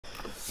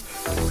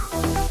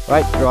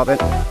Right, drop it.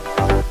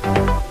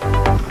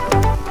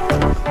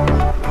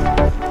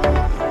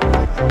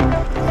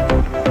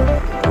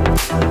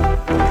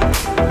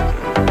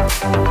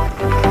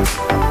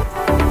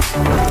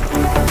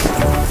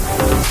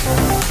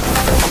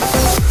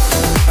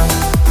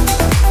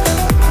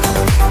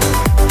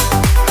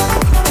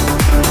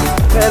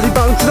 Barely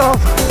bounced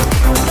off.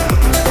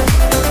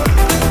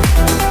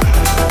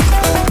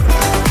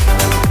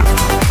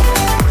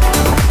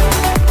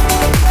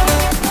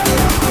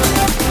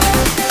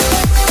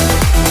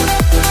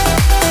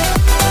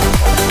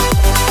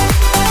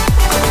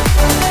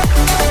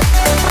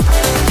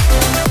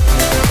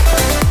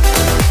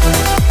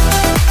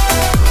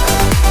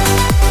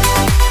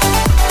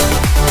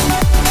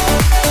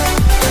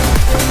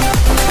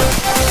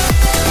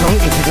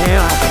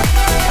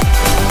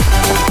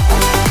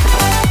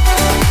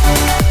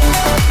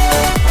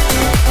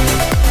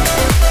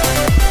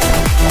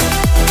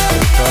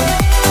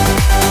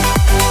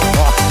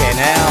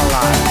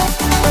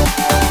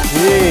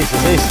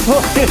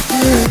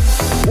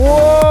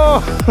 Whoa!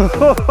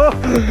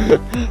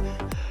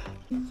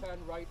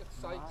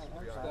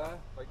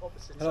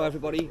 Hello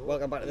everybody,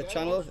 welcome back to the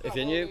channel. If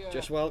you're new,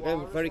 just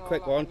welcome. Very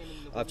quick one.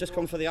 I've just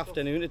come for the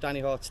afternoon at Danny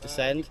Harts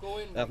Descend.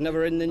 I've never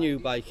ridden the new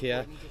bike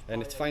here,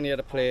 and it's finally at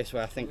a place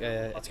where I think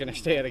it's going to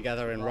stay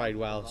together and ride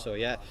well. So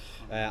yeah,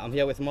 I'm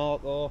here with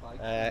Marco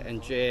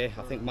and Jay.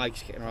 I think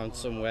Mike's kicking around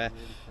somewhere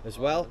as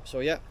well. So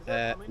yeah,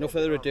 no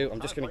further ado,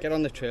 I'm just going to get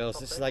on the trails.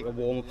 This is like a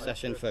warm-up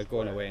session for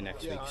going away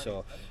next week,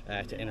 so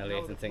to Inner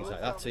Lathe and things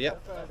like that. So yeah,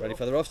 ready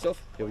for the rough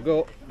stuff? Here we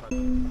go.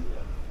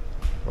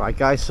 Right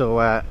guys,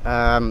 so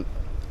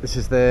this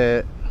is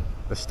the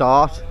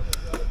start.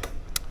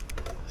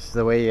 This is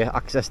the way you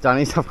access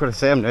Danny's. I've got to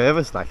say I'm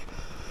nervous, like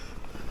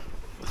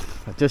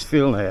I just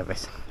feel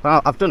nervous.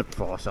 Well, I've done it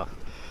before, so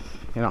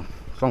you know,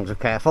 as long as I'm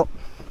careful.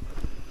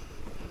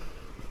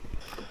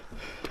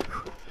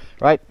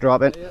 Right,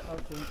 drop it.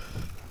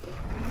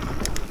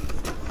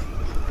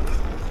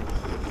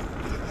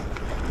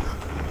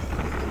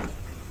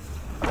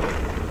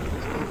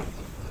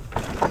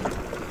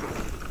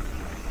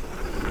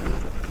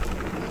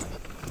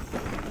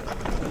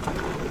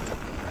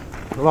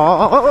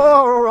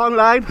 Oh, wrong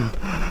line.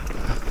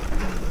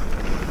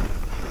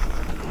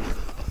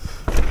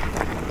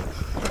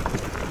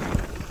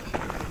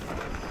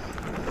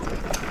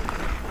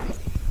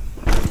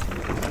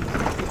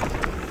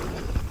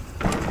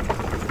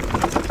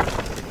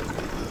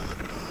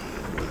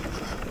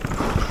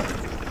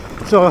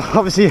 So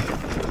obviously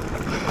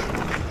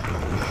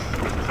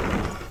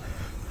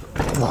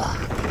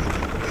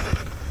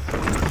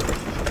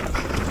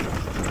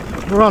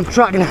we're on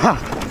track now.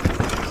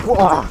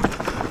 Whoa.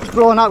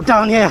 Blowing out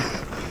down here.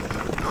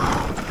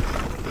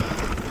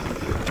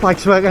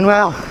 Bike's working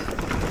well.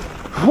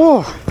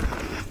 Whoa.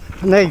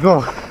 And there you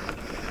go.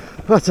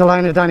 That's a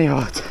line of Danny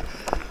Harts.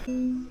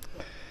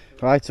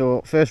 Right,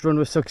 so first run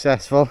was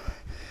successful.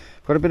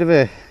 Got a bit of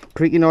a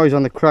creaky noise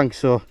on the crank,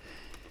 so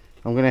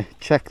I'm going to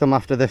check them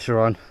after this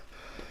run.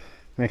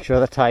 Make sure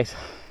they're tight.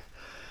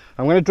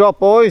 I'm going to drop,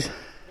 boys.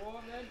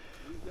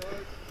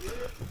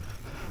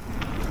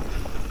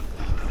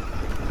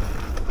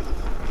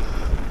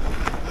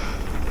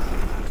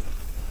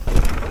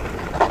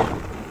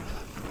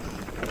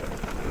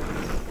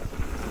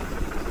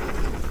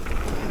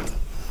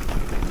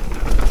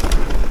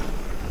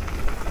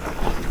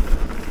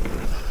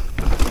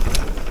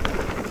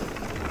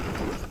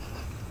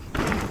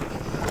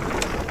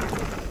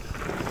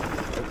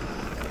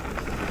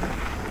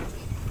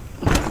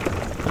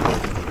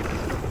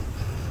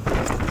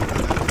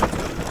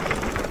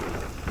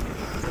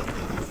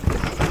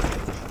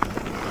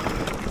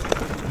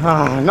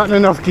 Ah, not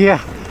enough gear.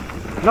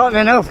 Not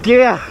enough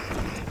gear.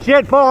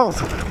 Shit balls.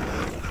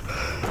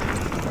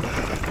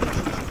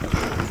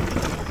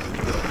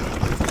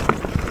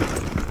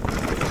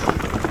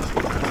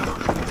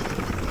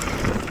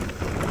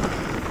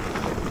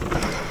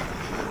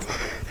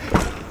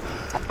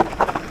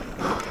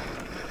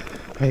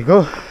 There you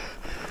go.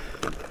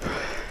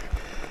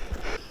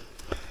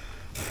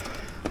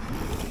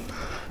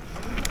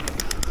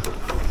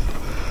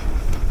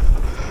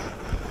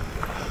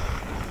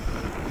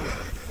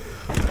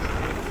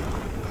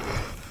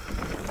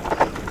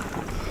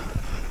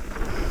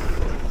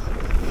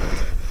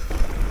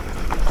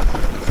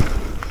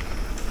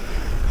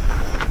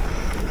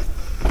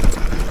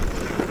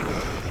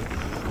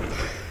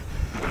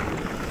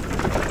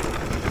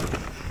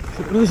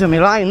 Losing my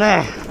line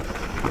there.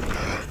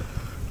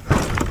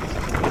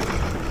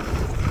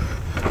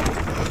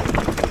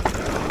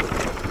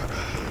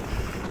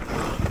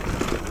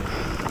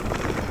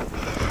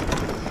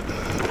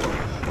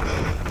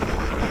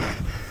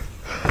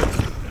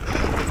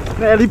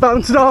 Nearly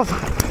bounced off.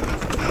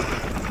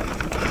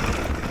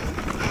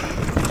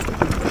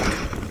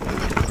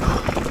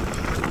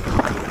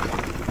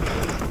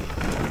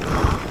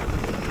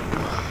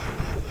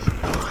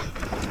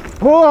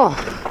 Whoa!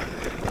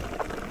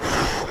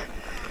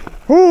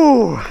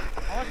 Ooh!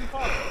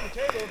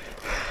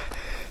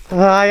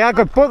 I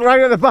got booked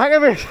right at the back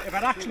of it. If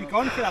I'd actually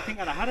gone for it, I think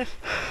I'd have had it.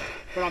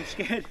 but I'm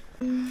scared.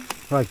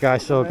 Right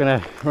guys, so we're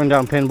gonna run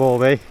down Pinball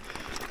Bay.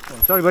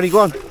 Sorry buddy, go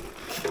on.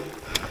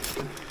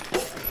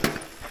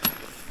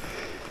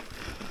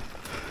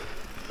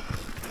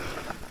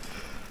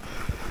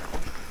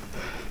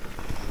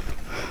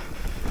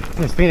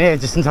 It's been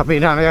ages since I've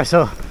been down here,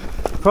 so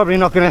probably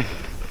not gonna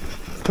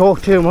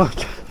talk too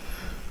much.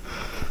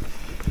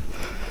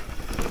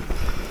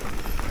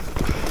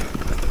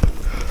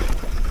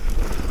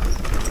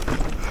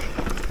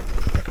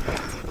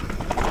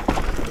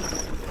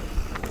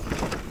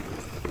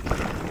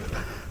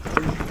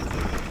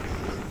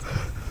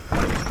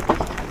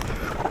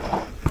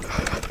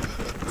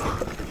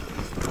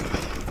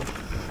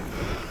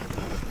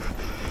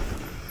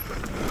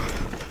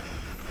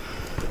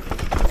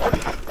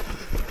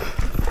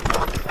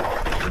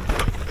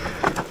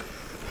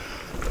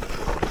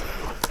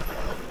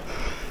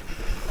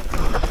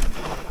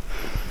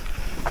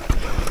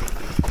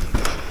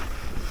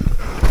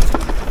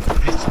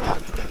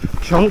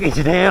 Chunky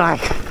today, like.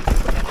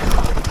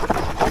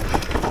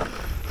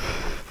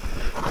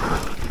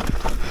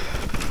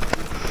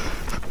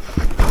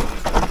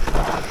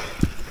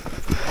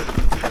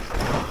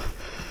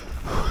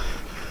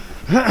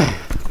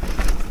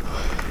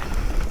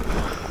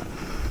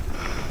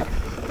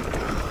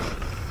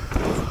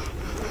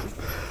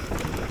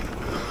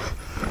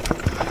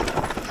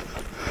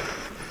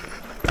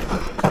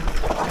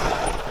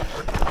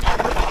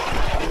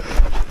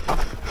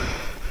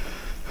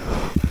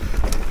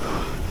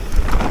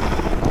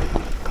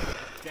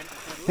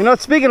 You're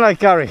not speaking like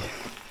Gary.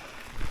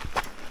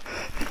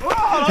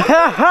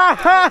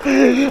 I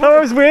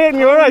was waiting,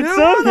 you alright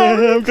son?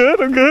 I'm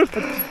good, I'm good.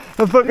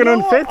 I'm fucking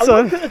unfit son.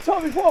 I looked at the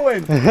top before I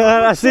went.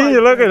 I seen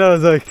you looking, I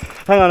was like,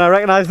 hang on, I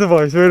recognise the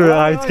voice. Wait a minute,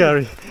 aye, it's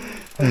Gary.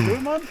 How you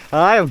doing, man?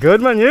 Aye, I'm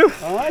good man, you?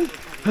 Aye.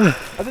 I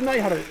didn't know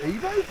you had an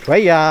e-bike.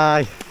 Wait,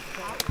 aye.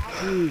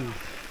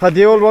 Had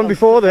the old one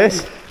before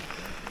this.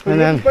 And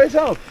then by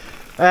yourself?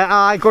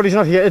 Aye, God, he's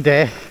not here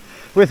today.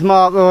 With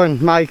Marco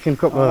and Mike and a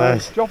couple of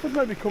others. Joffers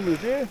might be coming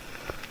today.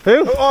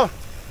 Who? I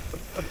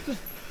just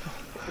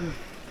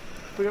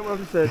forget what I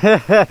just said.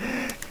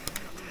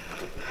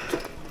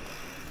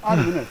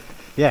 Adam, isn't it?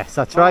 Yes,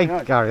 that's right,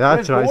 yeah. Gary,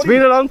 that's Where's right. It's Gordy?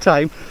 been a long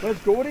time. Where's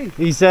Gordy?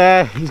 He's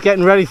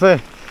getting ready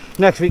for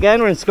next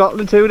weekend. We're in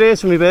Scotland 2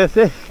 days for my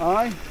birthday.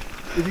 Aye.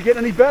 Is he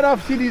getting any better?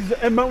 I've seen his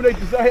mountain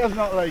desires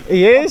not like.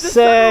 He is.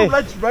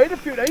 Let's ride a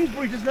few days,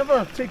 but he just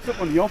never takes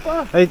up on the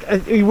offer.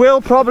 He will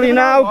probably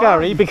now,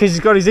 Gary, because he's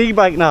got his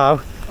e-bike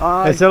now.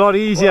 Aye. It's a lot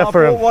easier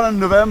for him. I bought one in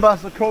November,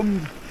 so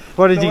come.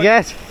 What did you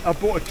get? I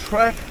bought a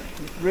Trek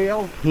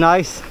rail.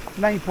 Nice.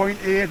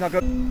 9.8. I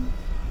got.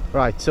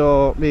 Right,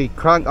 so the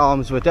crank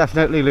arms were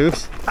definitely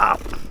loose.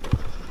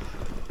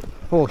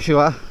 For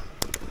sure.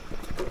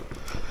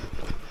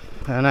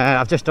 And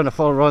I've just done a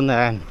full run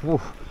there, and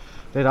oof,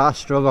 did I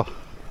struggle.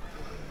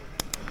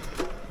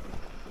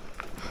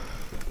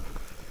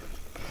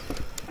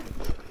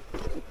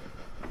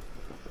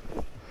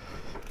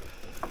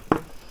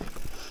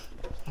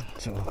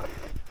 So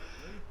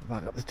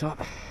back up the top,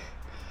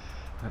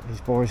 let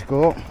these boys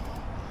go.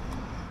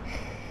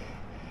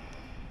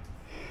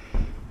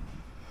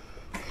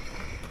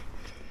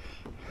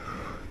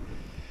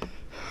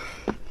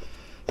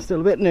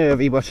 Still a bit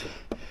nervy, but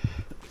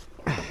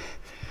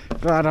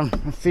glad I'm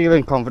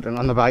feeling confident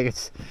on the bike.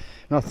 It's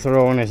not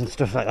throwing us and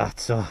stuff like that,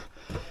 so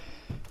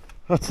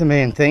that's the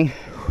main thing.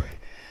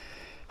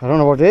 I don't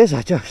know what it is,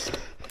 I just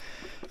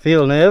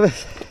feel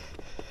nervous.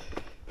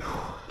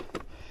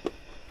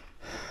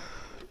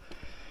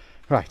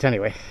 Right,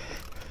 anyway.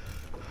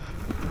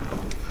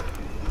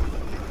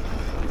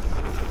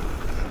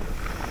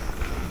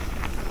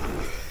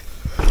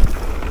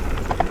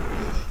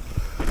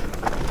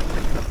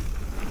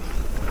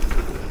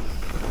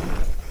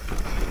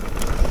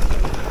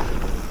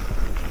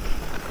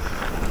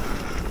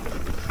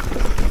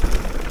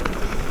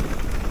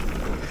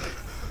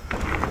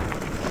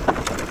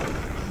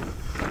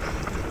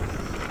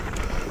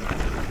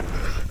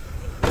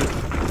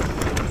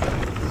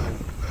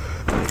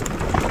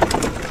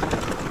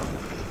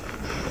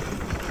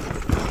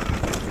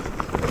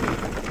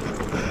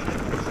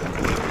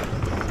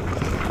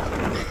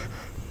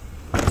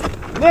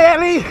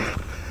 Nearly!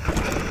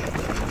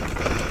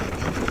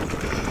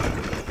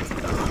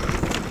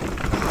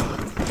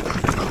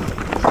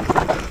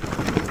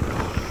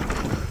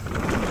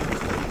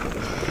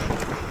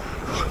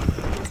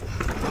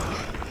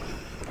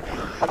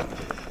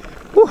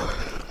 Whew.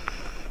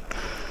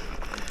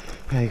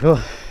 There you go.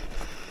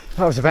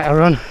 That was a better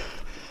run.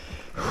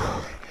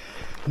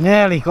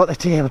 Nearly got the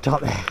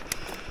tabletop there.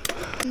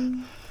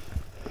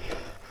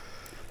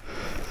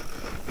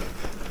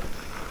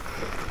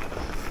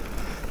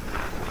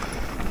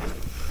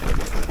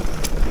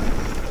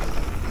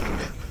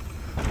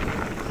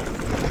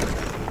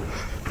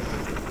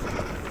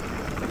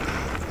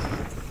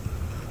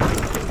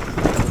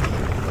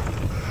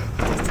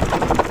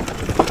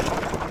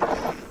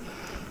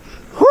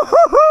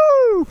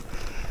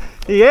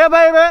 Yeah,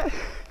 baby!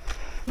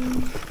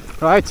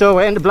 Right, so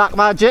we're into Black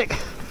Magic.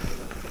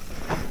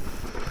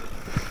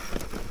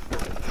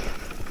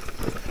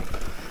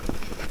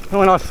 No,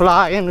 we're not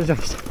flying, we're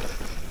just...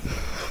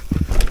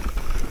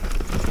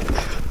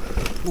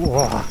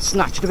 Whoa,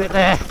 snatched a bit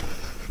there.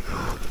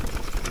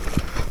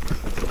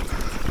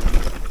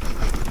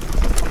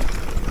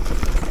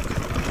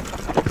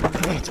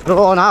 It's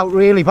blown out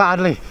really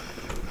badly.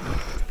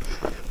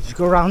 Just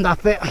go around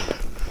that bit. I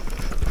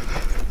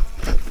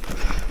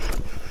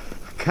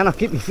cannot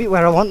keep my feet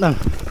where I want them.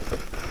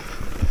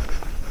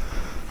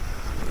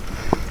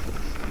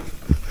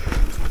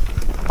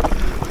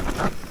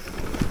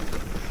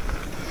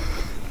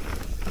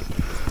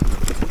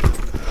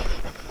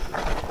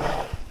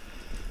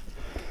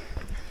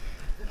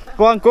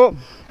 Go on, go. I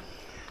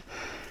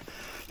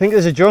think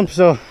there's a jump,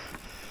 so.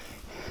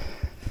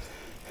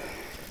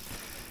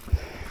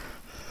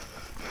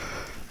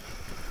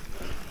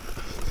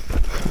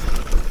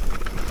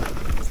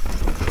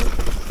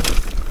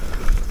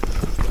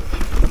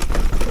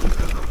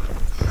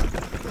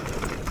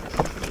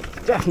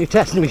 Definitely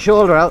testing my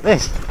shoulder out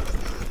this.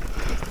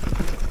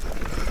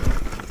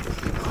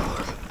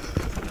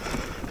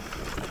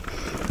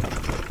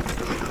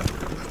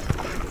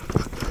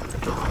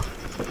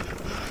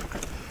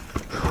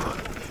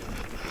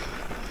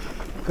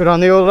 Good on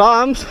the old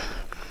arms.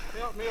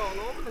 Me all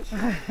over this.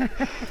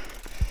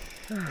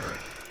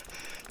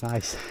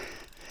 Nice.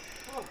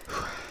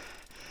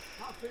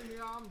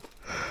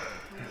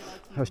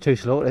 That was too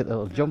slow to hit the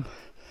little jump.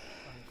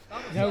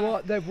 You know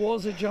what? There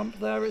was a jump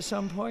there at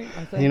some point,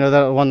 I think. You know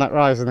that one that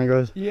rises and then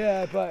goes?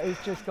 Yeah, but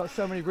it's just got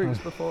so many routes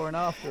before and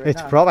after.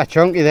 It's proper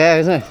chunky there,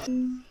 isn't it?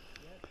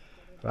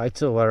 Right,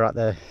 so we're at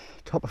the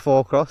top of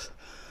Four Cross.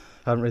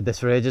 I haven't ridden this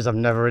for ages. I've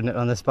never ridden it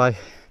on this bike.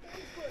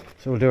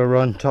 So we'll do a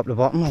run top to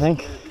bottom, I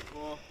think.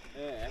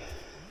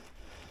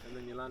 And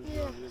then you land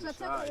yeah,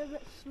 because I take it a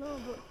bit slow,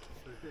 but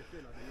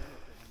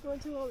going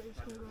too early is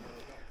going on.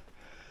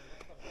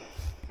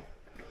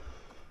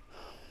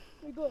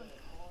 We going?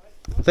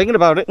 I'm thinking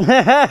about it.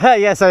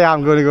 Yes, I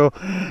am going to go.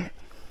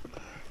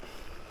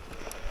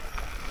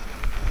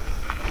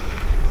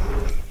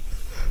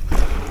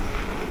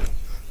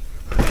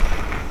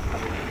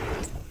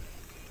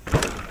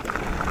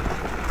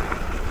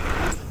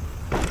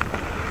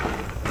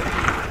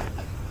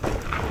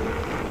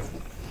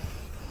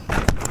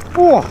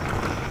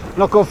 Oh,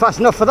 not going fast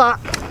enough for that.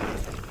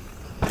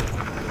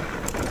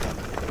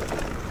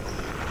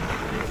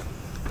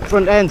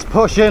 Front end's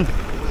pushing.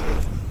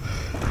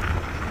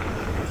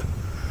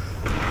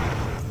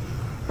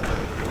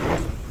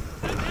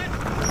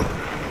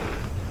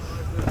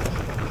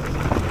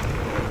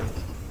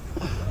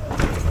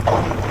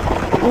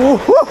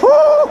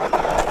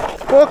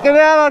 Fucking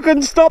hell, I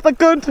couldn't stop the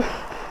cunt.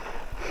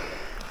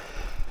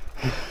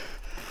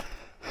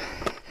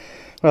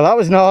 Well, that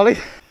was gnarly.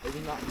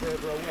 Isn't that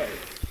further away?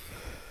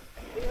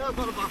 Yeah, I've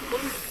got a back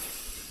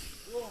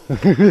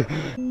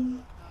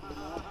one.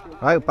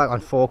 Right, back on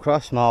Four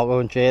Cross. Marco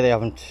and Jay,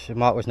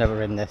 Marco's never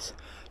ridden this.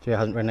 Jay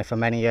hasn't ridden it for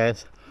many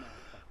years.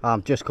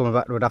 I'm just coming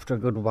back to it after a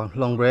good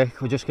long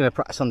break. We're just going to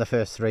practice on the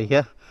first three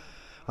here.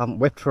 I haven't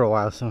whipped for a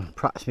while, so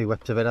practice me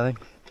whipped a bit, I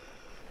think.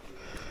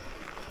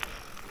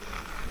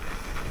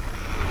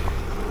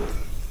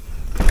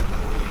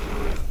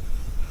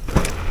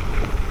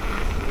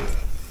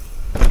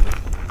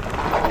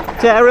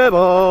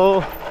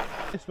 Terrible!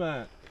 Yes,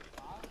 mate.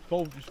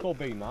 Just go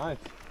be nice.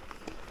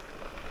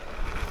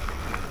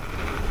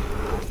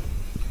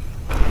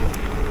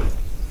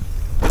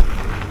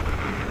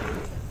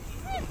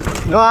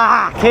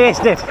 Ah,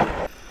 cased it!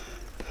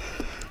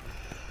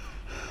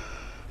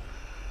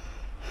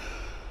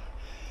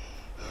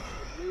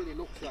 Really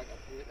looks like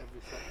I've hit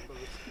every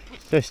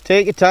second. Just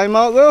take your time,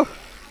 Marco.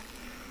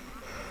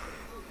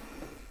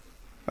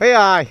 Aye,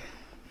 aye.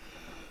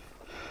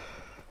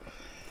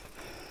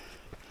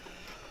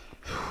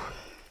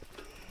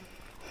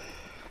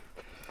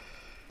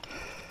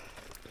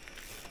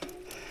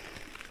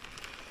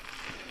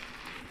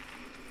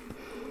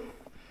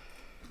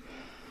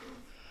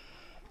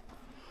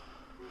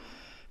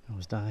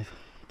 Nose dive,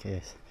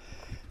 case.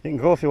 You can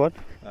go if you want.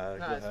 Go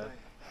ahead.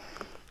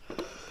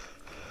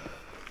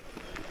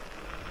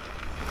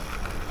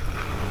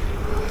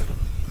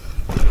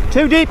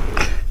 Too deep!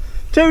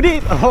 Too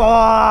deep!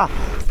 Oh,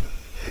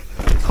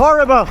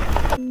 horrible!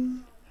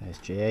 There's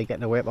Jay getting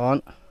the whip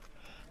on.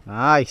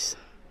 Nice.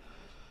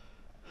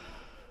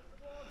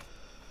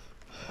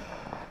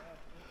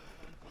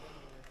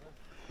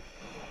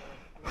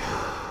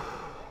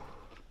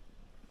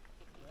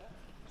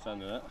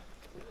 Sending it.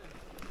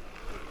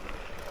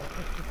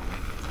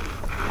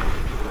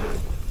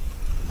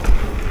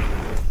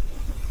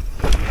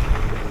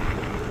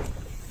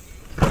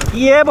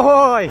 Yeah,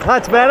 boy!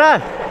 That's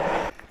better!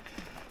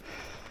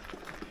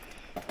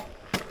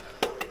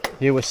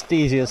 You were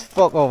steezy as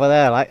fuck over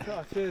there, like.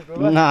 Oh, cheers,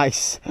 brother.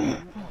 Nice.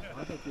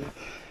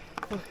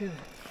 It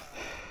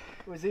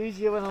was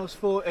easier when I was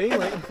 14.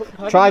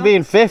 Like, Try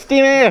being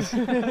 50,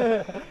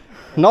 mate.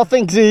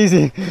 Nothing's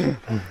easy.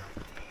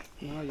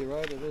 No, you're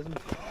right, it isn't.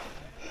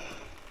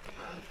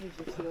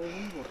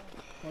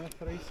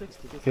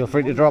 Feel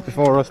free to drop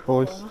before us,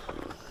 boys.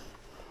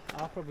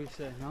 I'll probably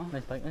say no.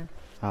 Nice bike, man.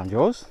 And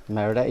yours?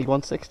 Meredith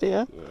 160,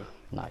 yeah? Yeah.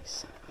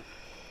 Nice.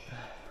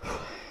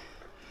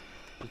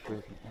 Just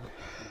breaking it.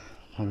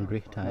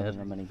 Hungry, tired.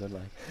 Not many good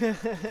like.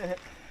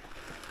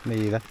 Me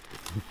either.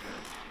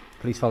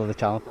 Please follow the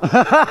channel.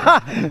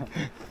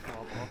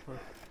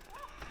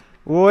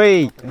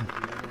 Wait!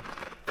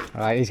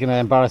 Right, he's going to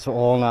embarrass us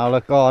all now.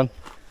 Look, go on.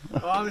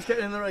 Oh, I'm just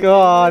getting in the right. Go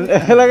on.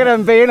 Look at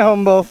him being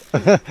humble.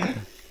 That's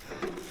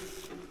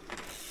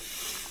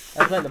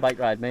like the bike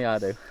ride me, I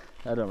do.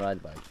 I don't ride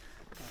the bike.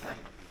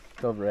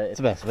 It's overrated. It's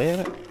the best way,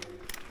 isn't it?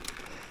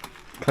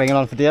 Clinging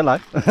on for dear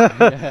life.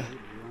 Yeah.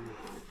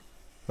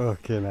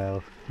 Fucking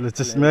hell. It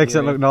just makes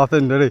it look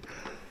nothing, doesn't it?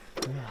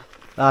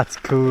 That's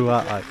cool,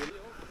 that like.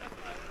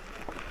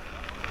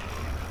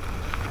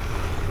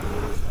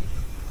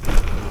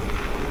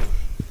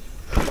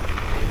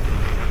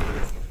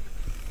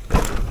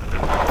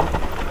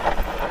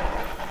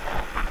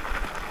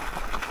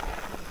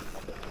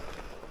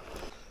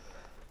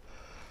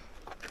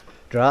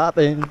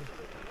 Dropping.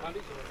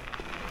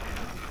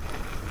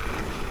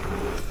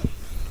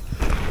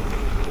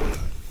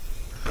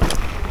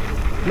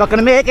 Not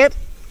gonna make it.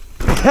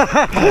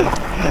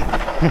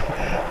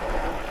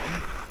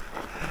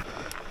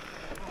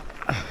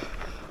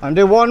 I'm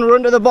doing one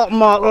run to the bottom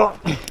mark.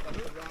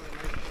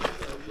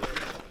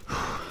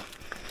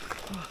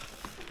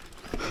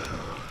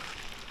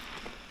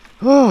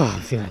 Oh,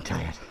 I'm feeling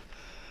tired.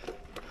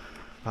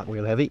 Back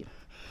wheel heavy.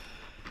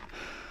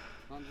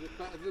 I'm just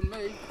better than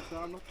me, so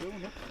I'm not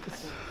doing it.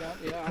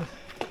 Yeah,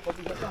 hope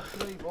you get that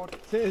three, bud.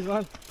 Cheers,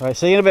 man. Right,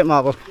 see you in a bit,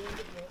 Marble.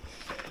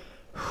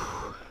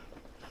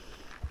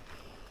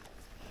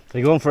 So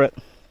you going for it?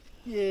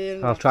 Yeah.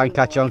 I'll try and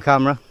catch you on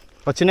camera.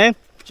 What's your name?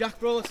 Jack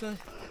Brolison.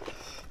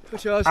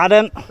 What's yours?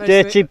 Adam, Nice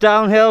Dirt to Cheap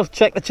Downhill.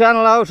 Check the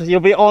channel out.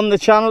 You'll be on the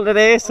channel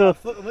today, so. Oh,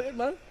 fucking wicked,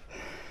 man.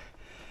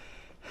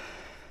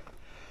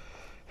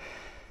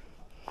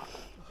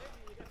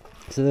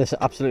 So this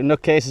absolute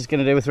nutcase is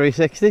going to do a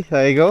 360.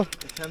 There you go.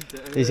 Attempt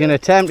it. He's going to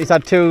attempt. He's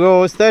had 2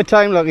 goes. 3rd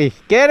time lucky.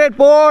 Get it,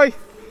 boy!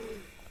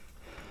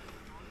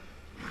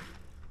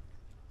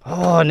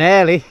 Oh,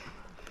 nearly.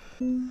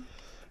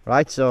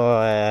 Right,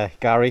 so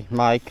Gary,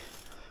 Mike,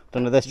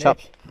 done with this,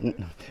 chaps.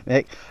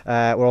 Mick,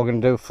 we're all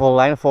going to do full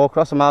line of 4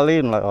 cross. Am I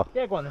leading like that?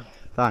 Yeah, go on then.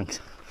 Thanks.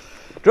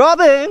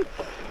 Drop in!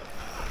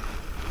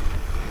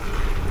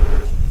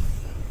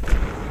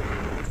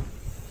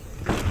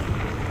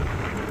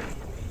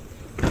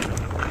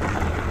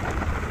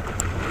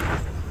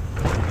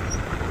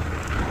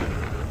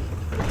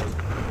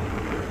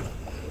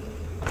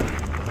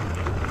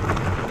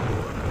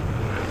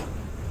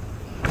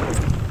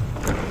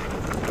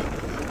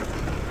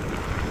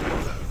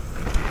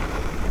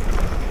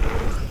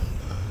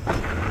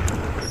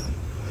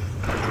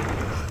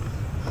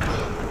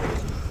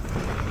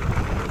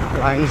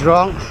 Line's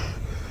wrong.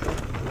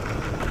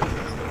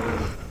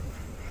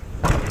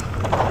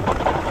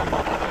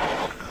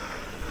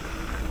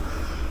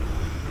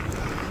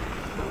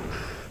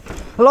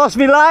 I lost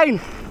my line.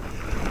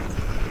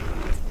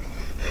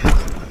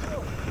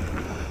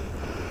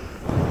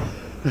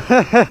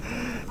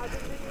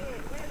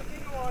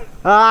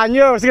 I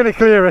knew I was going to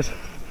clear it.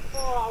 Oh,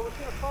 I was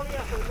going to follow you,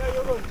 but now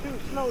you're going too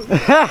slow.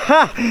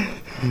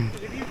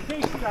 If you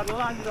chased, I'd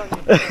landed on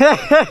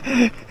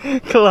you.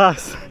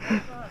 Class.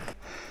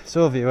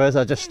 So viewers,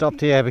 I just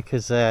stopped here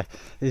because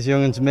his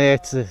young'un's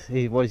mate,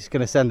 he's going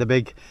to send the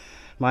big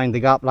mind the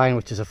gap line,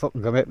 which is a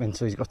fucking commitment,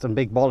 so he's got some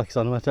big bollocks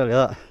on him, I tell you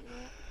that.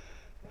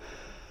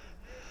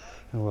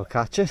 And we'll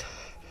catch it.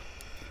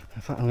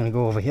 In fact, I'm going to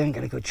go over here and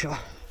get a good shot.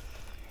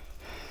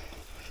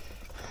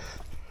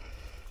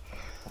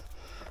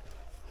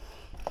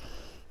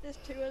 There's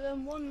 2 of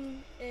them.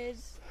 One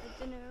is a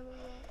dinner with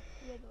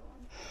the other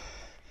one.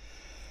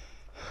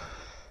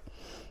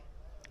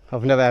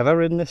 I've never ever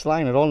ridden this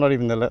line at all, not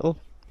even the little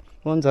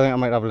ones. I think I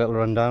might have a little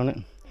run down it.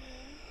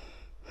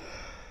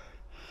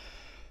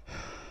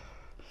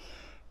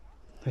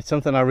 It's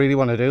something I really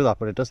want to do that,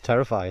 but it does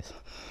terrify us.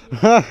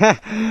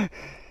 Yeah.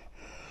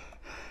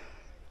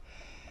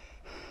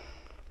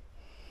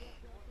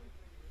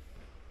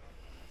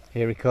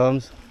 Here he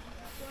comes.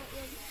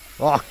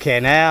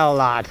 Fucking hell,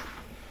 lad.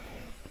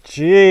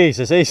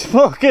 Jesus, he's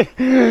fucking...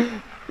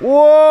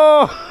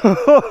 Whoa!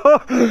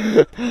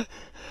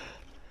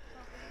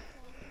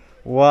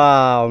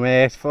 Wow,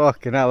 mate.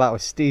 Fucking hell, that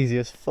was steezy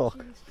as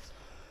fuck.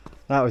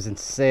 That was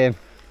insane.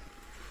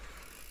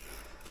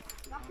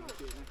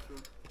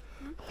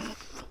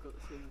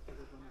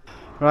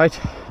 Right,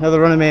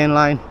 another run of main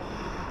line.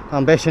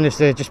 Ambition is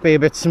to just be a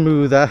bit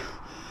smoother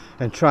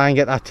and try and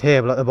get that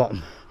table at the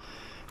bottom.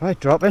 Right,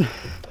 dropping.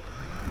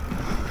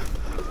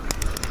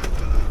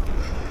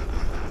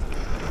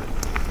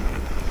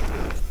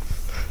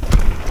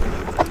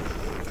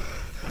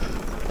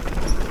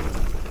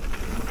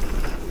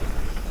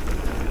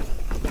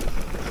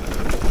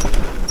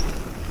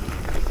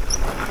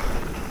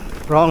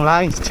 Wrong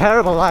lines,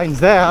 terrible lines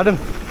there, Adam.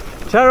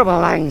 Terrible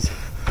lines.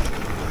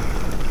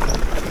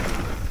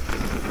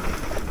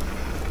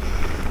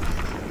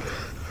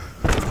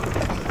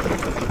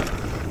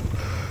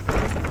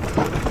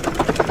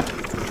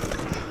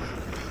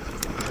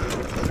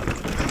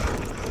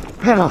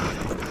 Hello.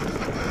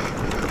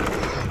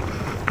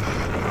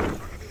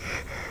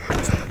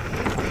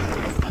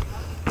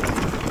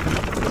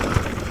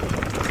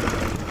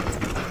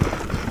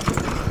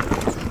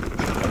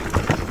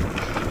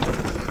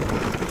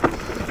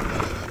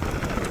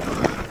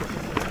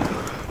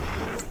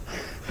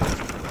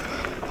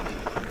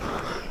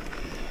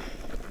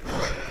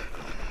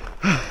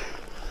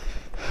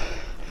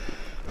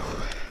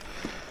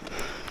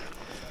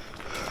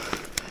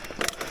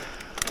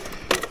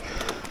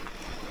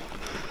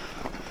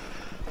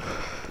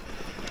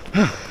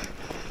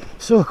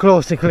 So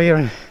close to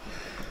clearing,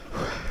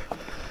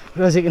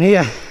 but as you can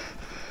hear,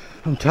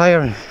 I'm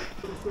tiring.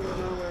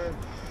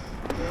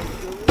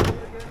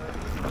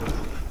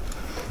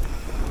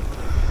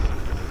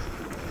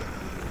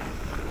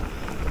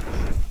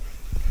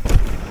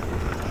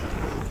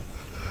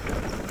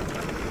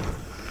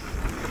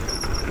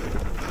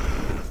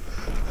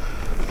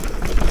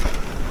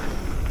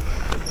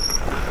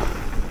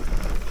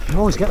 You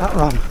always get that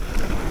wrong.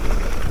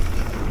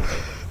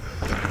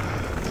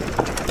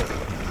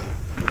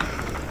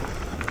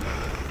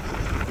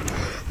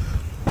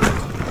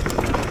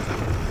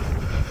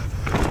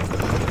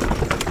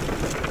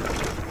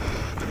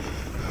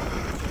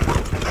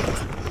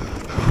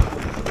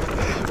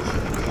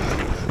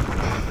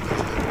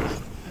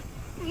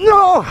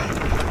 No!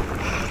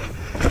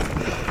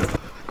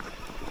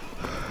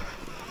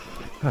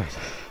 Right,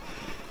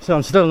 so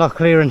I'm still not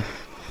clearing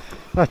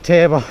that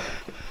table,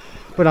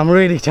 but I'm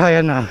really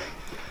tired now.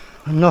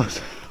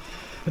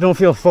 I don't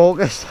feel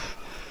focused.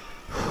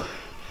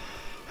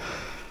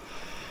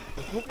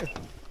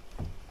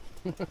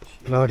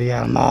 Bloody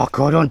hell,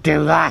 Marco, don't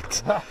do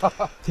that!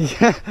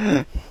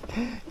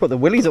 Put the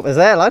willies up as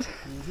there, lad.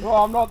 No,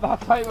 I'm not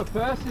that type of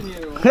person, you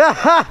know.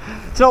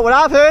 It's not what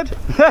I've heard.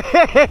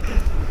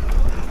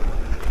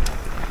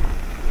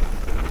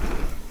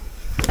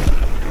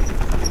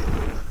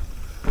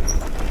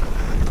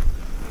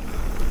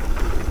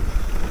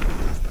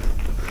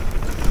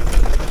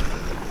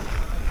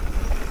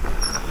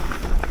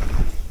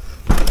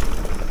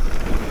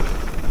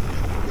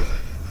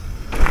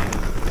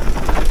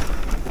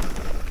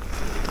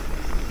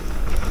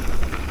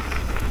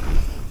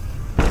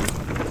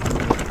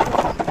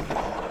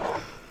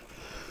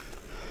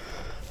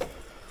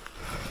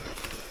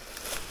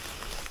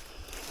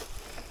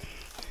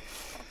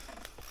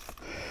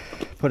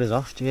 Put us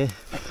off, Jay.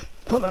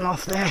 Pulling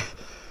off there.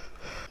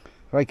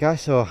 Right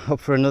guys, so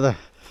up for another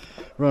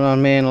run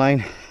on main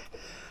line.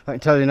 I can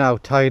tell you now,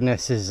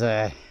 tiredness is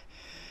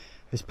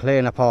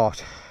playing a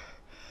part.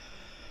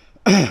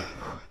 I'm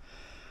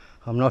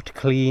not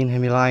clean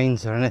in my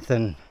lines or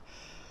anything,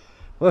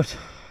 but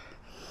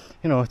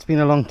you know, it's been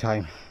a long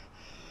time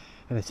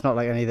and it's not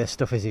like any of this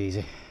stuff is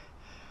easy.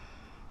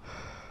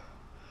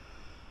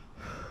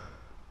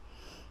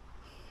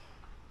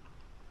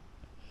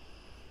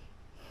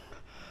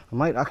 I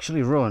might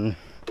actually run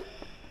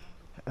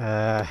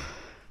and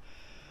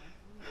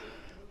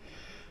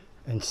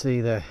see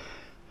the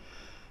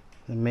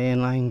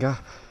mainline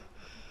gap.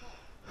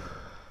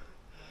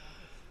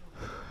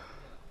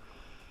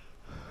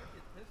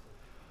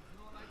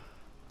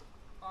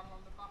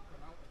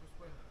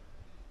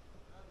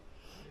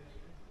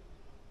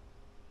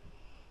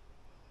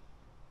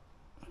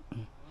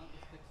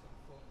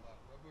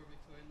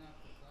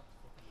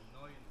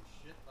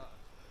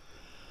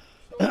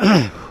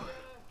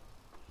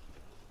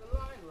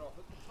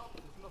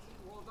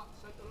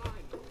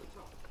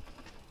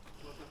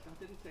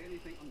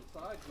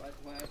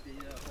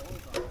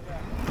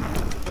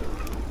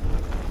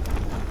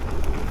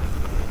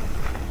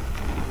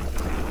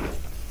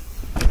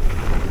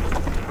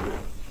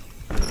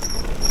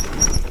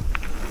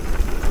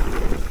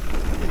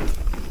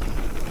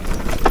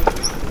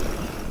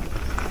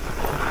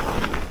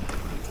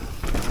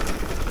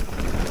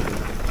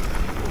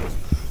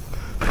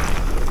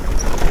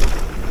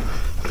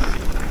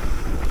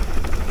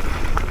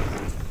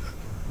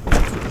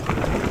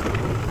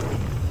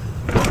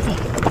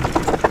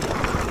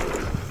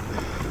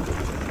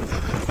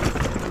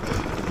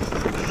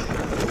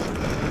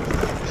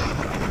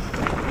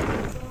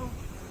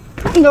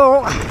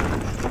 No.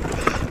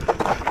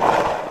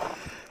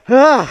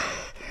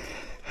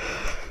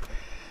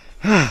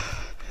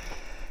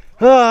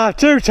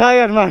 Too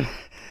tired, man.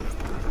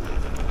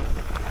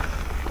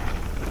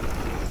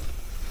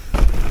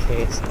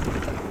 Taste.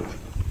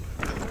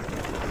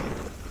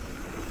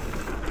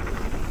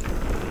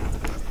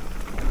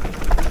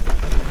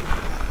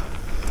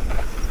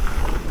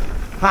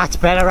 That's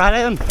better,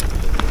 Adam.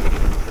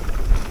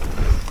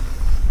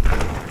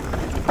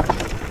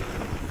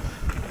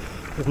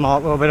 Give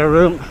Marco a bit of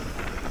room.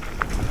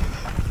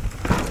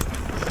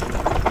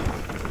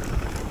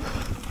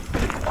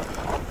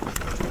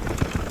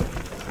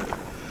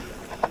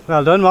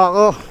 Well done,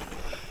 Marco.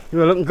 You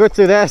were looking good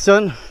through there,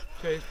 son.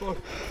 Cheers, bud.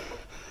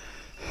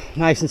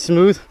 Nice and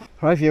smooth.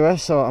 Right,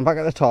 viewers, so I'm back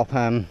at the top.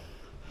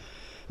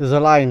 There's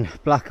a line,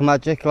 black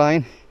magic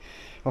line,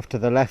 off to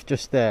the left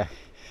just there.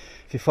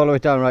 If you follow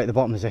it down right at the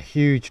bottom, there's a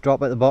huge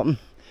drop at the bottom.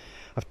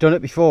 I've done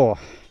it before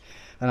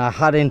and I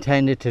had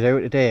intended to do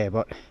it today,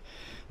 but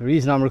the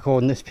reason I'm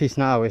recording this piece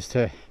now is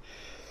to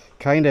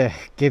kind of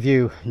give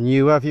you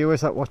newer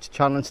viewers that watch the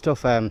channel and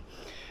stuff a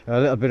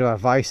little bit of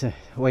advice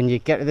when you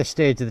get to this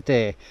stage of the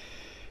day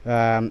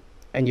and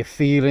you're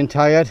feeling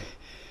tired.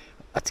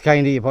 That's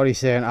kind of your body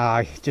saying,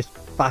 just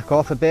back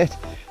off a bit.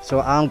 So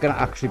I'm going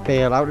to actually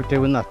bail out of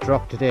doing that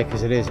drop today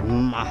because it is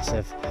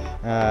massive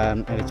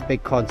and it's a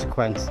big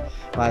consequence.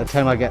 By the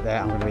time I get there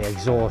I'm going to be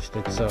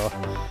exhausted, so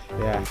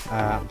yeah,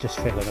 I'm just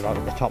fiddling about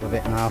at the top of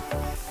it now.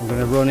 I'm going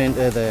to run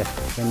into the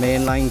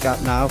main line gap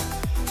now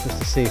just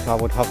to see if I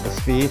would have the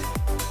speed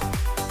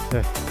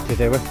to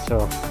do it.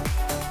 So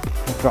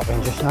I'm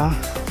dropping just now.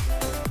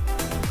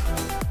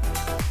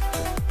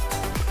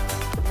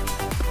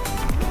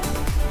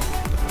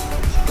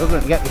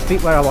 Struggling to get my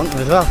feet where I want them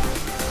as well.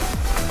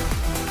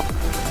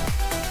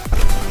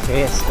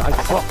 Face like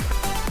fuck.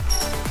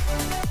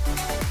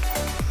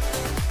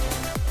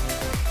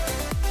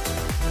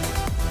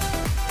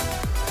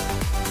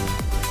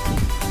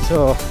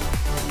 So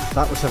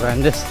that was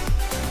horrendous.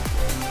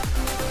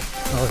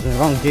 I was in the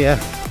wrong gear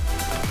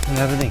and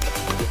everything.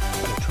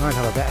 I'll try and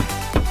have a better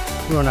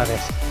run at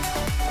it.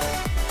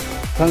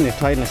 Plenty of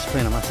tightness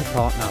playing a massive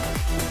part now.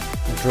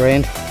 I'm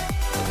drained.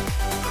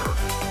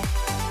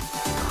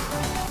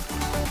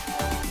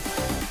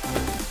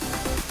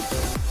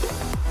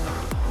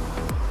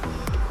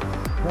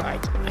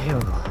 Right, here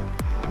we go.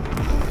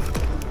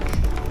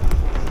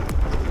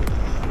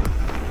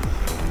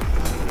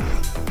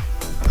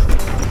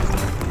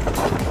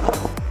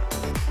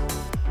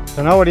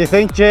 So now what do you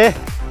think, Jay?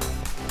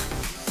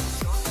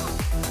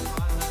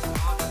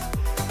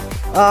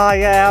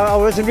 Yeah, I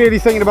wasn't really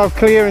thinking about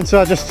clearing, so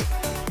I just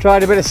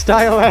tried a bit of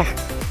style there.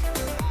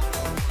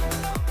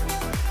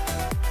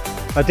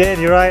 I did,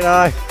 you're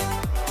right,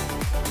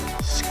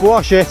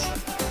 squash it.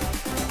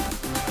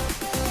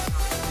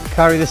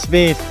 Carry the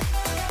speed.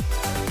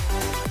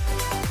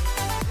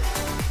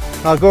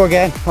 I'll go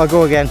again.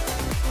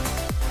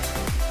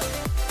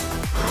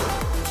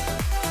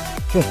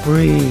 Just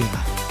breathe.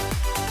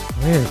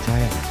 I'm really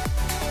tired.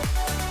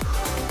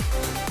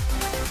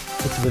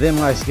 It's within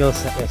my skill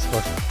set this,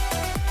 but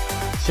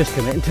it's just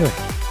committing to it.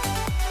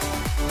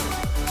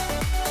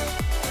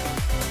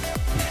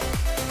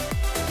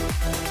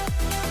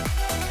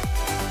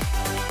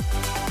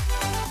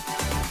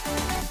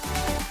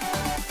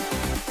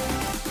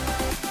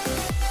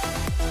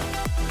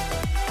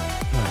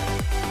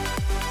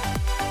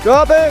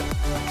 Drop it!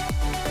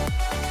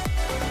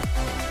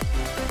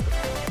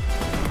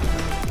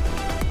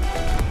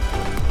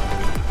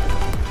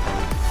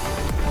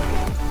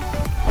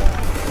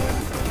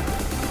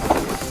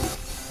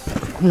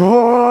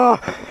 Oh,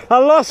 I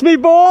lost me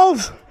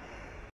balls!